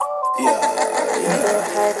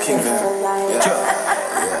King Van.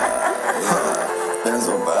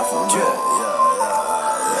 Benzo Bathroom.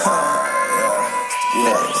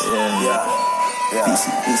 BC.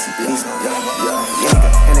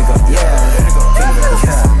 Indigo.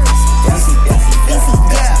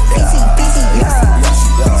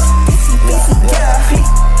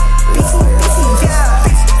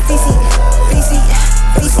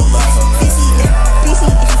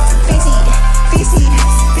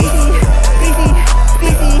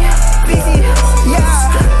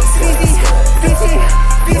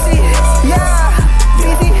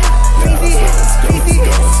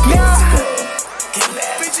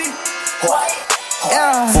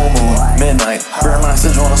 Full moon, midnight, burn my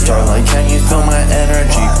sigil on a starlight. Can you feel my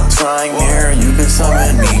energy? Flying near, you can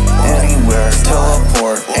summon me anywhere,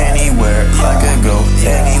 teleport anywhere. I could go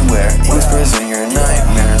anywhere. Whispers in your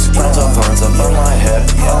nightmares, crowns of thorns above my head.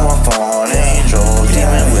 I'm a fallen angel,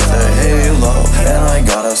 demon with a halo, and I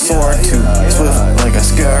got a sword too, swift like a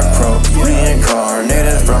scarecrow,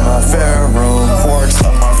 reincarnated from a pharaoh. Quartz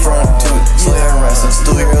on my front tooth, slay your rest and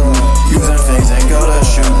steal your loot. Using things ain't gotta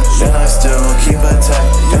shoot, and I still keep attack,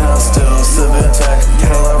 and I still sip and tech.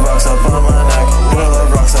 Hella rocks up on my neck,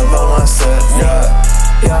 hella rocks up on my set.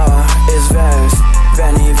 It's Vexxed,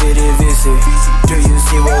 Veni Vidi Vici. Do you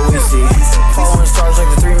see what we see? Following stars like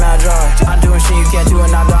the three magi. I'm doing shit you can't do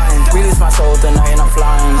and not dying. Release my soul at the night and I'm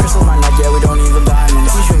flying. Crystals my neck, yeah, we don't need the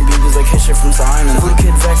diamonds. We shooting BBs like hit shit from Simon. Blue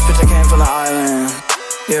kid Vexxed, bitch, I came from the island.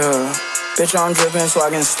 Bitch, I'm drippin',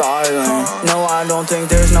 swaggin', styling. No, I don't think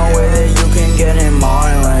there's no way that you can get in my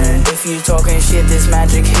lane. If you talking shit, this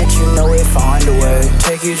magic hit, you know it find a way.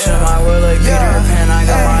 Take you to my world like Peter Pan, I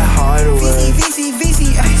got my hideaway. VC,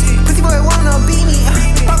 pussy boy wanna beat me.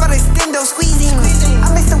 Pop out extendo, squeezing. I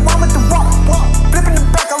missed the one with the walk. Flipping the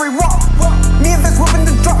back, I re-walk. Me and Vexxed whooping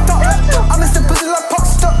the drop top. I missed the pussy like pop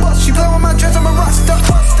stop. She play with my dress, I'm a rock star.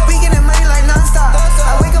 We getting money like non-stop.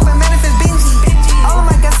 I wake up and manifest Benji. All of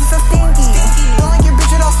my gas is so stinky. Don't like your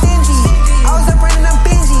bitch at all stingy. I was up raining, I'm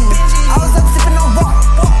bingy. I was up sipping on walk.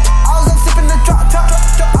 I was up sipping the drop top.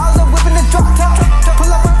 I was up whipping the drop top.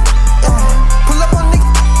 Pull up on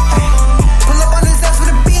niggas. Pull up on his ass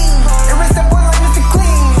with a beam. Erase that boy like Mr.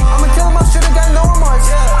 Clean. I'ma kill him, I should've got no remorse.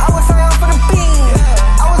 I was high off for the beam.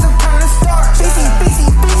 I was up counting the stars. BC.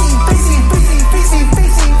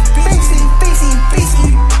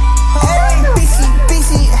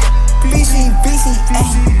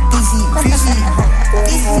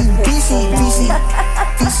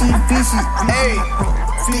 Hey,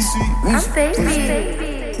 BC, I'm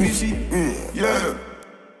baby. BC, yeah.